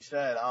stuff you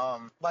said.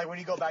 Like when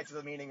you go back to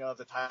the meaning of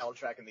the title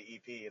track and the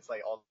EP, it's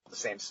like all the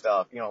same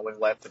stuff. Live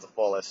life to the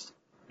fullest.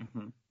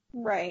 Mm-hmm.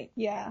 Right,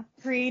 yeah.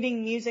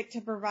 Creating music to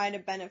provide a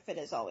benefit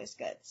is always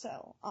good.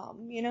 So,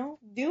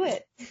 do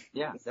it.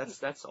 Yeah,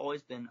 that's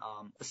always been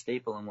a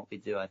staple in what we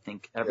do. I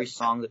think every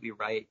song that we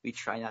write, we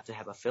try not to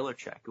have a filler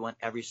track. We want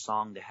every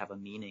song to have a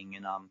meaning.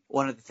 And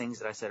one of the things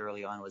that I said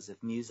early on was,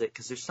 if music,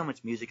 because there's so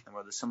much music in the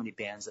world, there's so many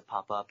bands that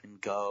pop up and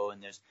go,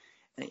 and there's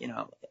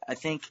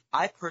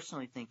I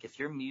personally think if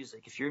you're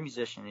a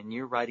musician and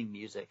you're writing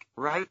music,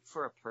 write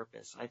for a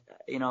purpose.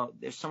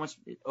 There's so much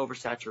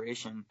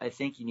oversaturation. I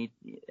think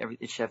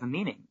it should have a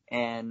meaning.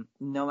 And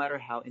no matter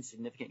how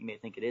insignificant you may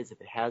think it is, if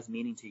it has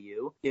meaning to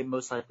you, it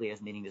most likely has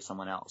meaning to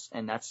someone else.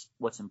 And that's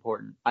what's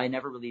important. I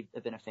never really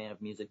have been a fan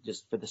of music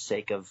just for the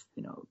sake of,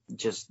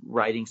 just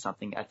writing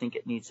something. I think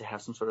it needs to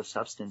have some sort of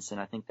substance. And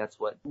I think that's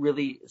what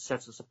really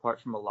sets us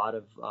apart from a lot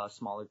of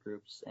smaller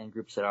groups and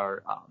groups that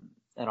are,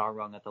 at our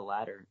rung at the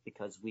ladder,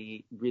 because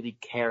we really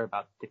care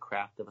about the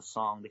craft of a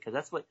song, because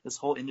that's what this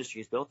whole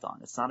industry is built on.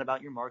 It's not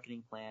about your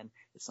marketing plan.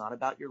 It's not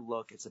about your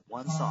look. It's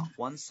one song.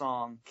 One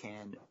song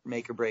can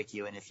make or break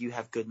you. And if you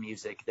have good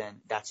music, then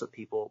that's what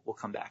people will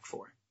come back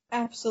for.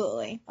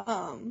 Absolutely.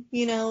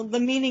 The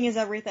meaning is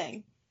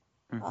everything.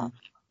 Mm-hmm.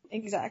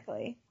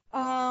 Exactly.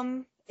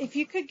 If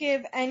you could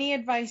give any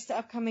advice to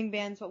upcoming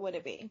bands, what would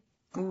it be?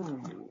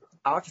 Ooh,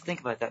 I'll have to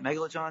think about that.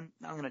 Megalojon,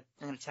 I'm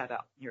gonna tap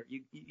out. Here,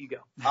 you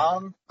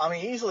go.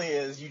 Easily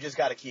is, you just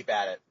got to keep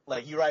at it.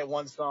 Like, you write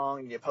one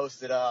song, you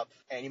post it up,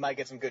 and you might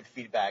get some good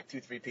feedback,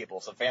 2-3 people,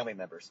 some family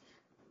members.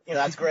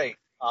 That's great.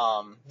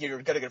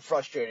 You're gonna get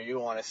frustrated. You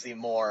want to see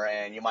more,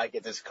 and you might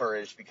get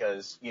discouraged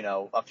because,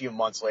 a few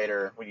months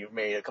later, when you've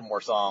made a couple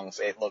more songs,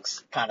 it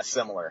looks kind of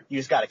similar. You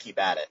just got to keep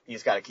at it. You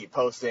just got to keep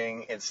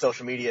posting. And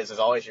social media is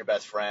always your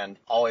best friend.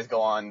 Always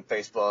go on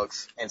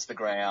Facebooks,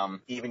 Instagram,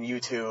 even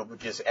YouTube,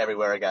 just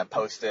everywhere. Again,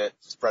 post it,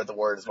 spread the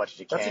word as much as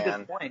you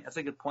can. That's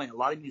a good point. A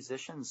lot of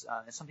musicians,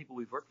 and some people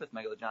we've worked with,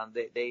 Megalojon,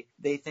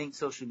 they think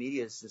social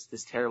media is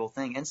this terrible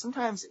thing. And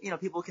sometimes,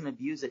 people can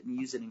abuse it and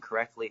use it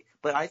incorrectly.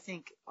 But I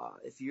think,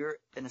 if you're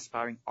an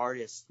aspiring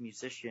artist,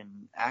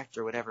 musician,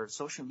 actor, whatever,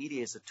 social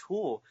media is a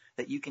tool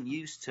that you can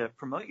use to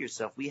promote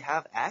yourself. We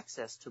have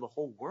access to the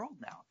whole world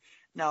now.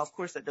 Now, of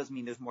course, that doesn't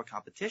mean there's more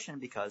competition,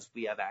 because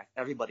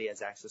everybody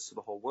has access to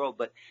the whole world.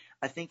 But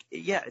I think,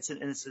 yeah, it's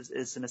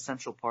an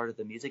essential part of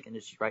the music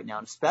industry right now,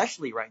 and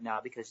especially right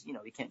now because,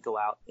 we can't go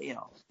out,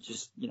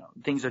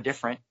 things are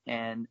different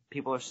and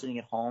people are sitting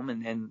at home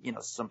and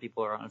some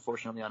people are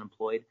unfortunately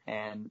unemployed.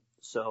 And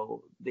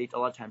So a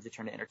lot of times they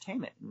turn to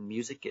entertainment, and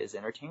music is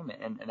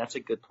entertainment. And that's a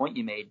good point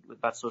you made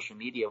about social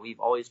media. We've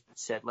always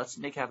said, let's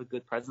have a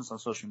good presence on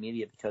social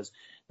media, because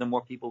the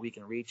more people we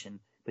can reach and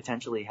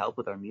potentially help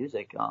with our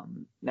music.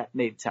 That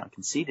may sound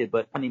conceited,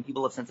 but I mean,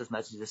 people have sent us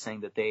messages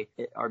saying that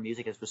our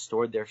music has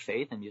restored their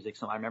faith in music.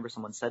 So I remember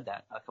someone said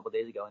that a couple of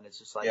days ago, and it's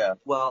just like,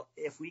 well,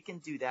 if we can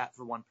do that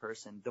for one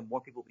person, the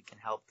more people we can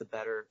help, the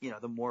better,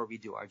 the more we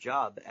do our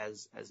job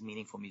as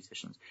meaningful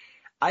musicians.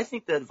 I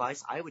think the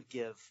advice I would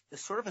give is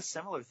sort of a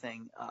similar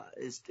thing,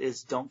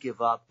 is don't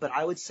give up. But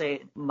I would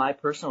say, my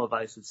personal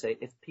advice would say,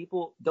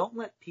 don't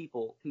let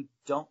people who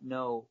don't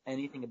know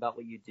anything about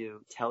what you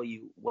do tell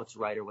you what's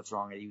right or what's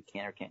wrong, or you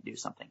can or can't do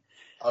something.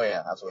 Oh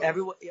yeah, absolutely.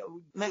 Everyone,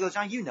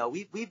 Megalojon,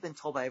 we've been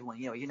told by everyone,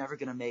 you're never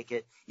going to make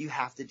it. You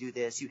have to do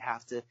this.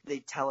 They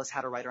tell us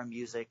how to write our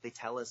music. They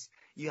tell us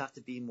you have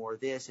to be more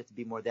this, you have to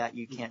be more that.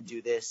 You can't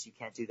do this, you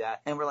can't do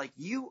that. And we're like,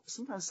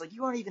 sometimes it's like,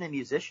 you aren't even a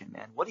musician,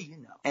 man. What do you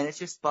know? And it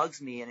just bugs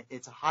me, and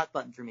it's a hot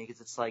button for me, because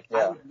it's like,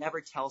 I would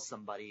never tell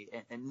somebody,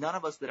 and none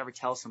of us would ever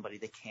tell somebody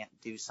they can't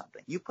do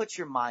something. You put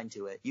your mind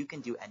to it, you can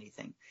do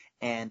anything.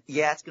 And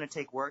yeah, it's going to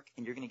take work,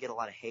 and you're going to get a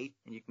lot of hate,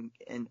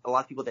 and a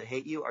lot of people that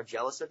hate you are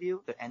jealous of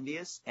you. They're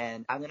envious.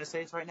 And I'm going to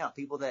say this right now.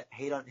 People that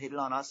hated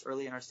on us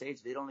early in our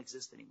stage, they don't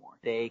exist anymore.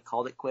 They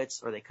called it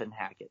quits, or they couldn't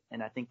hack it.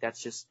 And I think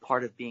that's just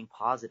part of being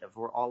positive.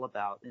 We're all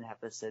about, and have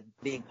said,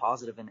 being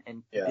positive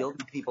and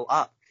building people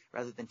up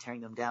rather than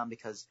tearing them down,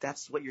 because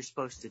that's what you're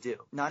supposed to do.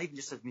 Not even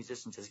just as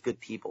musicians, as good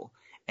people.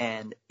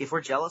 And if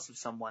we're jealous of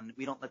someone,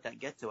 we don't let that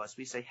get to us.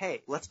 We say,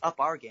 hey, let's up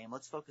our game.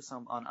 Let's focus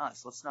on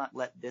us. Let's not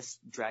let this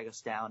drag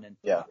us down. And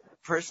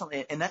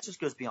personally, and that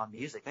just goes beyond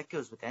music. That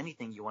goes with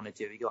anything you want to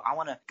do. You go, I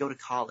want to go to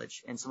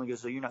college. And someone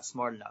goes, well, you're not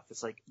smart enough.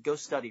 It's like, go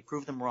study,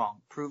 prove them wrong.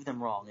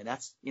 And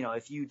that's,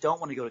 if you don't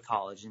want to go to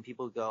college, and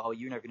people go, oh,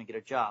 you're never going to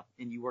get a job,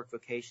 and you work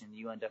vocation,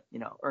 you end up,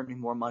 earning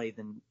more money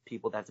than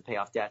people that have to pay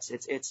off debts.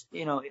 It's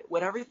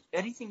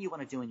anything you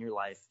want to do in your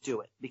life,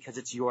 do it, because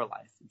it's your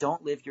life.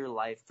 Don't live your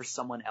life for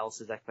someone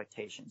else's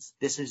expectations.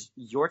 This is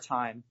your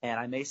time. And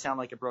I may sound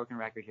like a broken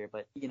record here,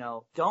 but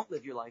don't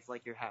live your life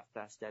like you're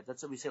half-past dead.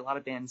 That's what we say. A lot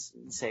of bands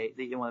say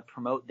that you want to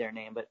promote their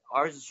name, but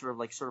ours is sort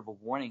of a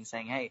warning,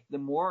 saying, hey, the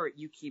more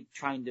you keep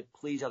trying to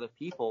please other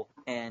people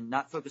and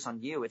not focus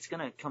on you, it's going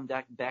to come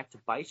back to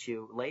bite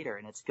you later,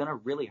 and it's going to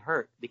really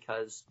hurt,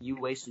 because you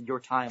wasted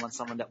your time on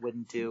someone that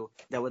wouldn't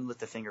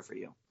lift a finger for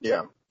you.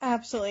 Yeah.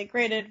 Absolutely.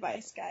 Great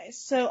advice, guys.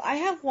 So I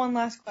have one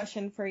last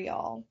question for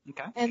y'all.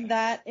 Okay. And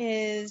that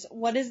is,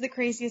 what is the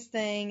craziest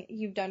thing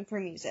you've done for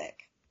music?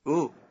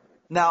 Ooh.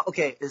 Now,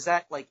 okay, is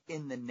that like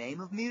in the name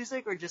of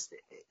music, or just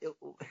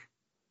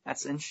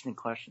that's an interesting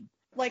question.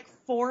 Like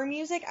for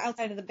music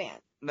outside of the band.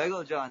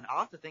 Megalojon, I'll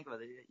have to think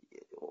about it.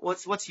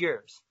 What's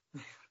yours?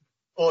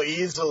 Well,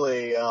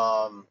 easily,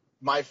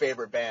 my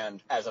favorite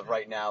band as of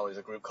right now is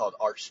a group called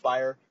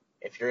Archspire.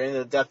 If you're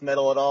into death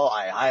metal at all,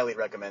 I highly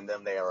recommend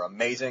them. They are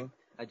amazing.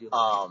 I do.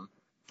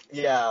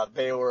 Yeah,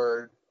 they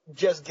were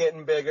just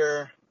getting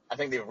bigger. I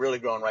think they've really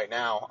grown right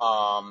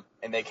now.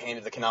 And they came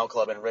to the Canal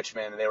Club in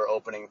Richmond, and they were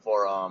opening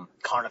for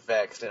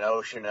Carnifex and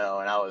Oceano,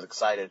 and I was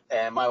excited.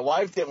 And my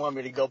wife didn't want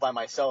me to go by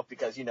myself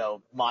because,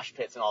 mosh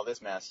pits and all this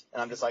mess.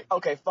 And I'm just like,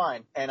 okay,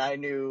 fine. And I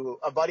knew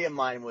a buddy of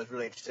mine was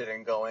really interested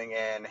in going,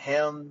 and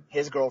him,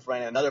 his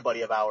girlfriend, and another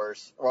buddy of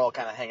ours were all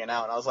kind of hanging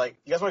out. And I was like,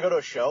 you guys want to go to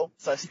a show?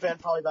 So I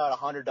spent probably about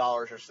 $100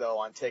 or so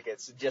on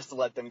tickets just to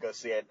let them go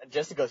see it,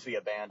 just to go see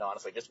a band,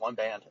 honestly, just one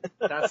band.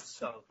 That's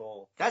so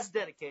cool. That's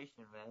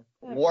dedication,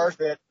 man.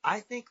 Worth it. I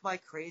think my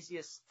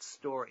craziest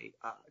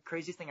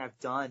thing I've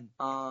done,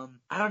 I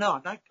don't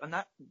know. I'm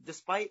not,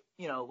 despite,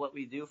 what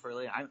we do for a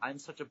living, I'm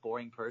such a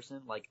boring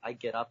person. Like, I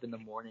get up in the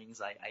mornings,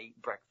 I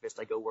eat breakfast,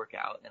 I go work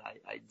out, and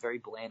I'm very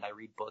bland. I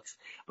read books.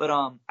 But,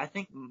 I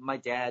think my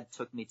dad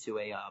took me to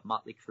a,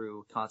 Motley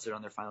Crue concert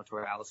on their final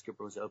tour. Alice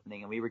Cooper was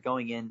opening, and we were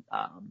going in,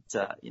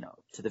 to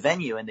the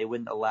venue, and they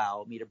wouldn't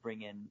allow me to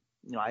bring in,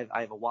 I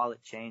have a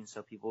wallet chain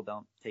so people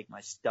don't take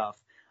my stuff.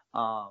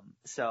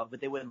 But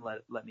they wouldn't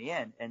let me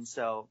in. And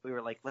so we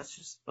were like,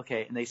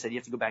 okay. And they said, you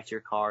have to go back to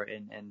your car.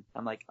 And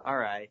I'm like, all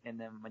right. And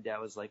then my dad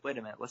was like, wait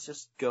a minute, let's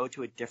just go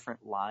to a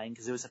different line.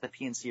 Cause it was at the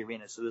PNC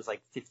Arena. So it was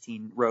like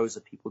 15 rows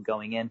of people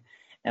going in.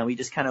 And we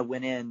just kind of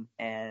went in,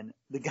 and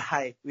the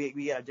guy,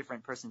 we got a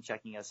different person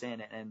checking us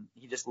in, and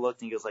he just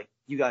looked and he goes like,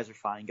 you guys are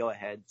fine, go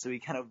ahead. So we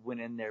kind of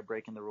went in there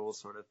breaking the rules,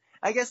 sort of.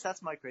 I guess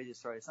that's my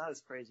craziest story. It's not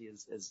as crazy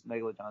as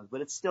Megalojon's,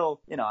 but it's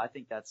still, I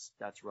think that's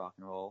rock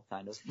and roll,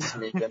 kind of.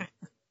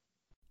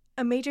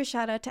 A major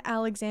shout out to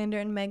Alexander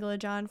and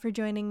Megalojon for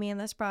joining me in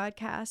this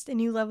broadcast,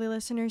 and you lovely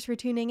listeners for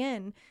tuning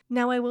in.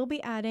 Now, I will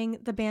be adding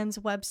the band's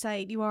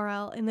website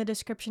URL in the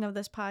description of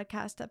this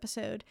podcast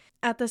episode.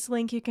 At this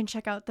link, you can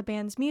check out the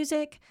band's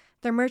music,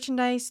 their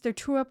merchandise, their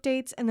tour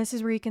updates, and this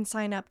is where you can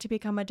sign up to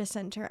become a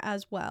dissenter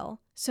as well.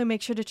 So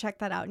make sure to check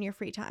that out in your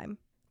free time.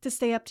 To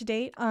stay up to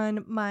date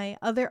on my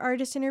other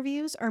artist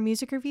interviews or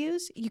music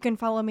reviews, you can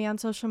follow me on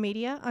social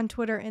media on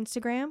Twitter or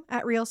Instagram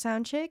at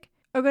RealSoundChick,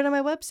 or go to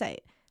my website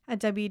at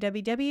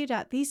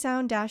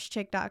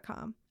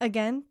www.thesound-chick.com.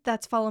 Again,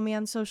 that's follow me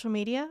on social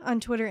media,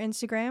 on Twitter,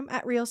 Instagram,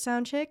 at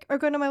RealSoundChick, or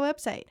go to my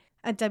website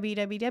at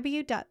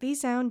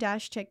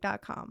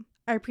www.thesound-chick.com.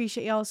 I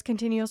appreciate y'all's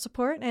continual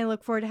support, and I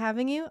look forward to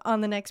having you on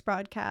the next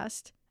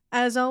broadcast.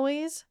 As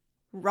always,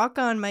 rock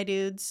on, my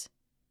dudes.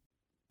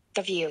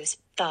 The views,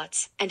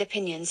 thoughts, and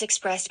opinions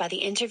expressed by the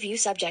interview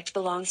subject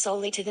belong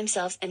solely to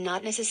themselves and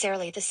not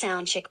necessarily the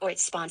Soundchick or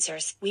its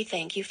sponsors. We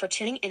thank you for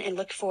tuning in and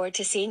look forward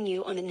to seeing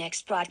you on the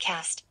next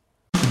broadcast.